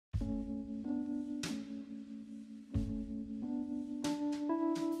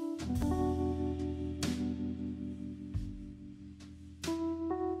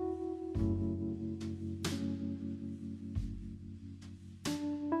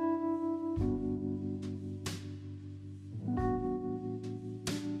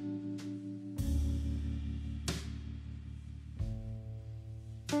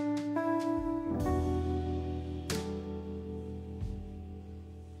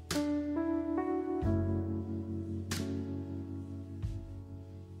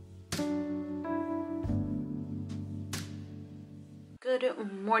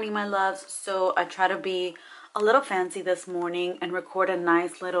Good morning, my loves. So I try to be a little fancy this morning and record a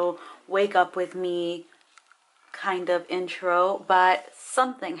nice little wake up with me kind of intro, but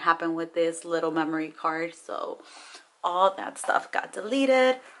something happened with this little memory card, so all that stuff got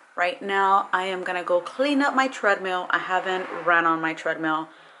deleted. Right now I am gonna go clean up my treadmill. I haven't ran on my treadmill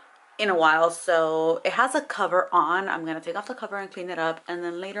in a while, so it has a cover on. I'm gonna take off the cover and clean it up, and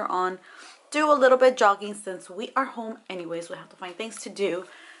then later on do a little bit jogging since we are home anyways. We have to find things to do.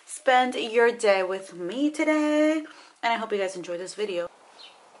 Spend your day with me today, and I hope you guys enjoy this video.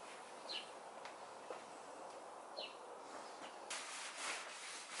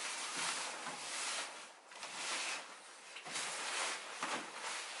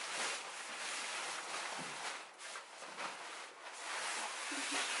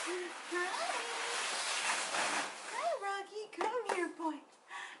 Hi, Rocky. Come here, boy.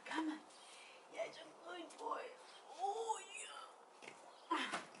 Come on. Yeah, just good boy. Oh, yeah.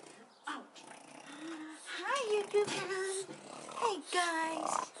 Ouch. Hi, YouTube fans. Hey,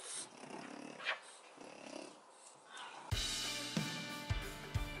 guys.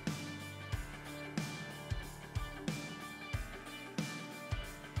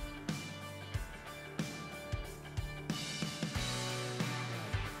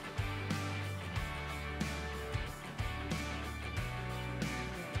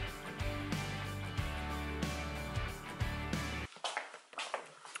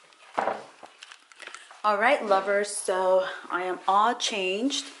 All right, lovers, so I am all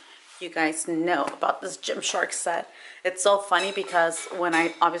changed. You guys know about this Gymshark set. It's so funny because when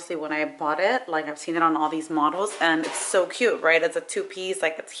I bought it, like I've seen it on all these models and it's so cute, right? It's a two-piece,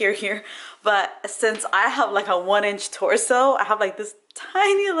 like it's here. But since I have like a 1-inch torso, I have like this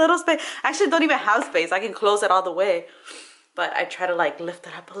tiny little space. I actually don't even have space. I can close it all the way. But I try to like lift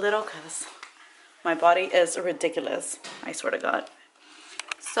it up a little because my body is ridiculous. I swear to God.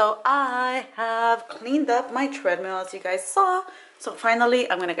 So I have cleaned up my treadmill, as you guys saw. So finally,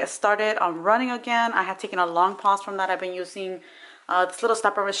 I'm gonna get started on running again. I have taken a long pause from that. I've been using this little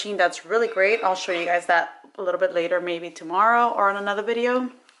stepper machine that's really great. I'll show you guys that a little bit later, maybe tomorrow or in another video.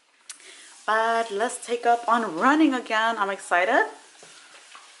 But let's take up on running again. I'm excited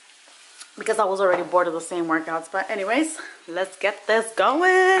because I was already bored of the same workouts. But anyways, let's get this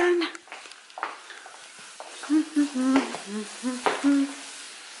going.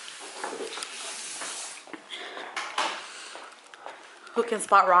 Who can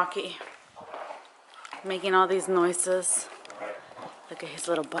spot Rocky making all these noises? Look at his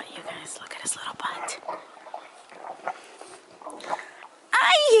little butt, you guys. Look at his little butt.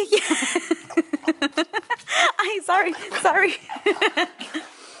 Ay! Ay, sorry.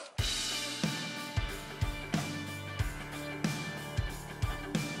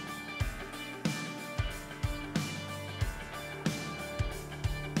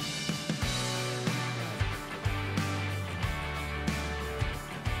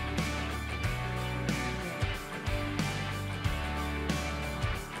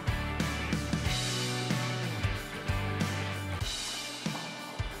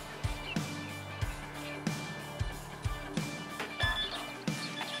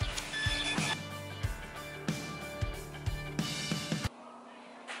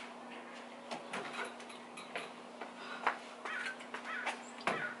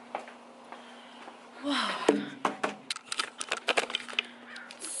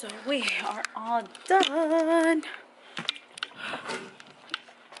 So we are all done.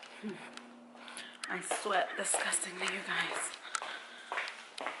 I sweat disgustingly, you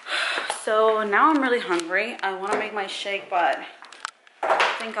guys. So now I'm really hungry. I want to make my shake, but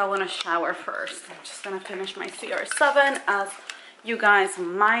I think I want to shower first. I'm just going to finish my CR7. As you guys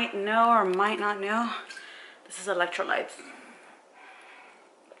might know or might not know, this is electrolytes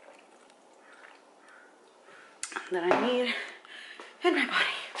that I need in my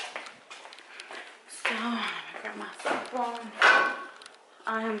body. So I'm gonna grab my cell phone.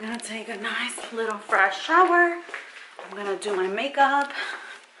 I am gonna take a nice little fresh shower. I'm gonna do my makeup.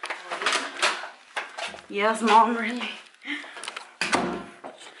 Yes, Mom, really.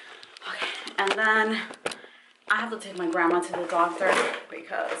 Okay, and then I have to take my grandma to the doctor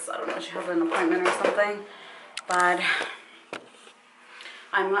because I don't know, she has an appointment or something. But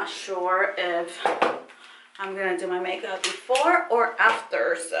I'm not sure if I'm gonna do my makeup before or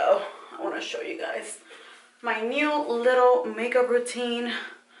after, so I want to show you guys my new little makeup routine.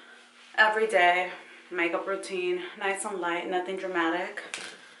 Every day makeup routine, nice and light, nothing dramatic.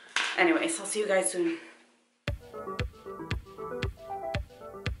 Anyways, I'll see you guys soon.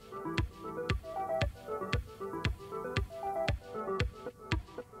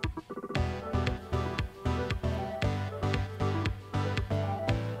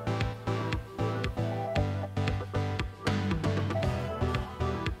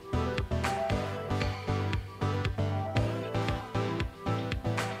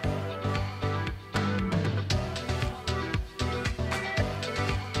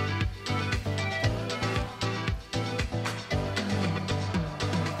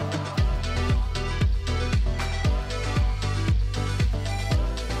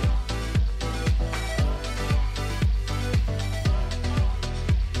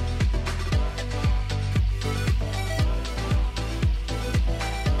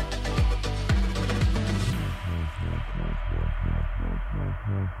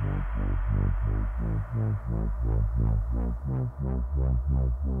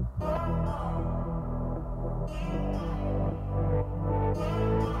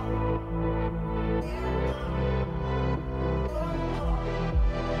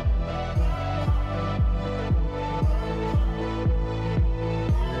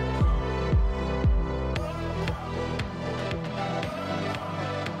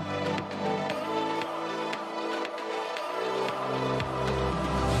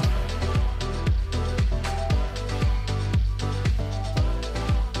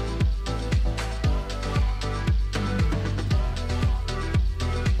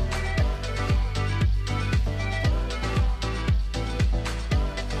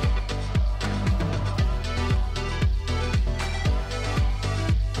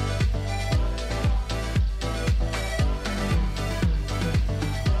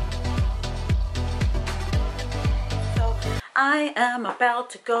 I am about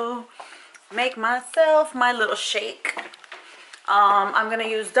to go make myself my little shake. I'm gonna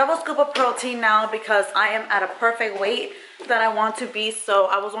use double scoop of protein now because I am at a perfect weight that I want to be. So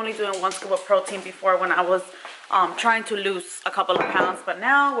I was only doing 1 scoop of protein before when I was trying to lose a couple of pounds, but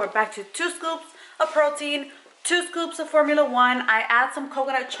now we're back to 2 scoops of protein, 2 scoops of Formula 1. I add some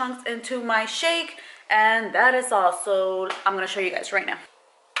coconut chunks into my shake, and that is all. So I'm gonna show you guys right now.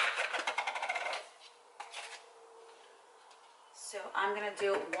 So I'm gonna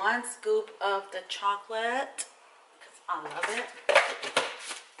do 1 scoop of the chocolate because I love it.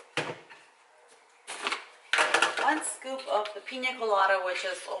 1 scoop of the pina colada, which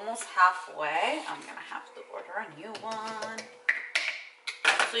is almost halfway. I'm gonna have to order a new one.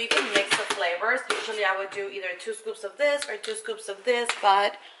 So you can mix the flavors. Usually I would do either 2 scoops of this or 2 scoops of this,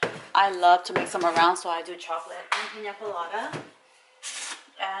 but I love to mix them around, so I do chocolate and pina colada.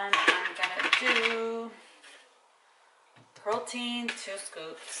 And I'm gonna do protein, 2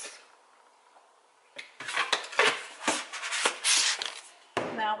 scoops.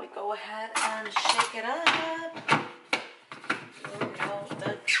 Now we go ahead and shake it up. You know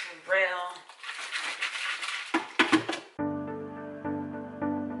the drill.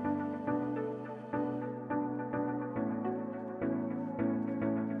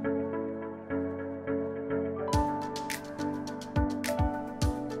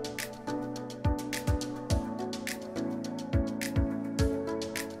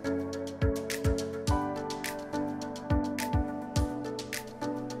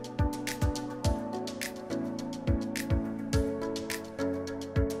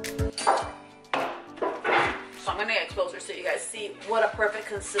 Closer so you guys see what a perfect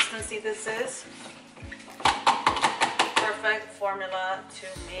consistency this is. Perfect formula to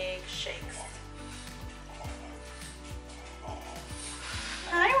make shakes.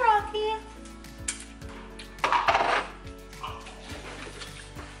 Hi, Rocky.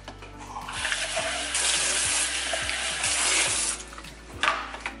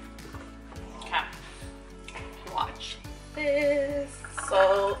 Okay. Watch this.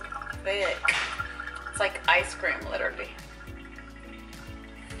 So thick. It's like ice cream, literally.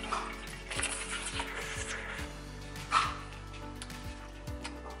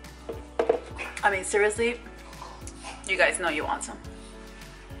 I mean, seriously, you guys know you want some.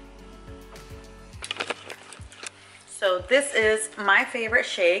 So this is my favorite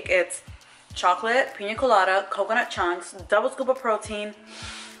shake. It's chocolate, pina colada, coconut chunks, double scoop of protein,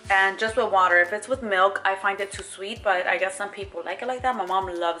 and just with water. If it's with milk, I find it too sweet, but I guess some people like it like that. My mom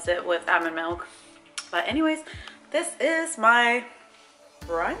loves it with almond milk. But anyways, this is my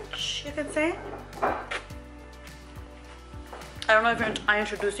brunch, you can say. I don't know if I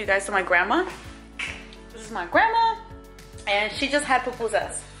introduced you guys to my grandma. This is my grandma, and she just had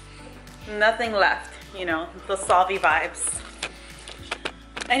pupusas. Nothing left, you know, the salvi vibes.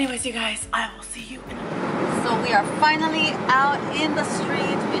 Anyways, you guys, I will see you in a minute. So we are finally out in the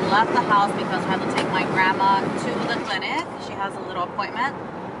street. We left the house because I had to take my grandma to the clinic. She has a little appointment,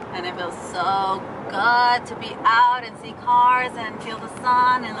 and it feels so good to be out and see cars and feel the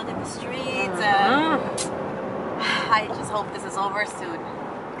sun and look at the streets. And I just hope this is over soon.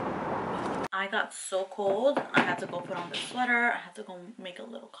 I got so cold. I had to go put on the sweater. I had to go make a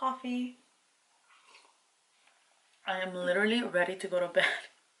little coffee. I am literally ready to go to bed.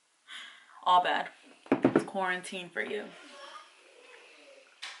 All bad. It's quarantine for you.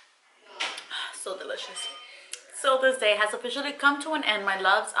 So delicious. So this day has officially come to an end, my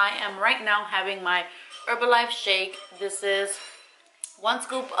loves. I am right now having my Herbalife shake. This is 1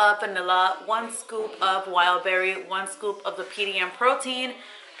 scoop of vanilla, 1 scoop of wild berry, 1 scoop of the PDM protein,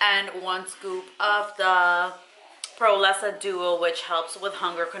 and 1 scoop of the Prolesa Duo, which helps with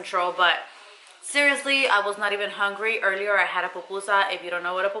hunger control. But seriously, I was not even hungry. Earlier I had a pupusa. If you don't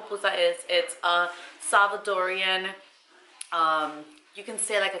know what a pupusa is, it's a Salvadorian You can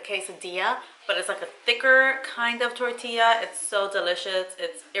say like a quesadilla, but it's like a thicker kind of tortilla. It's so delicious.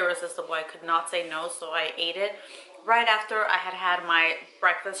 It's irresistible. I could not say no, so I ate it right after I had had my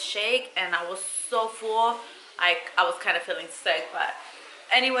breakfast shake, and I was so full. I was kind of feeling sick, but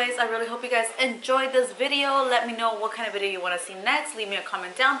anyways, I really hope you guys enjoyed this video. Let me know what kind of video you want to see next. Leave me a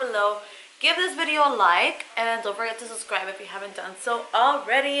comment down below. Give this video a like, and don't forget to subscribe if you haven't done so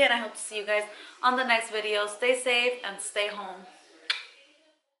already. And I hope to see you guys on the next video. Stay safe and stay home.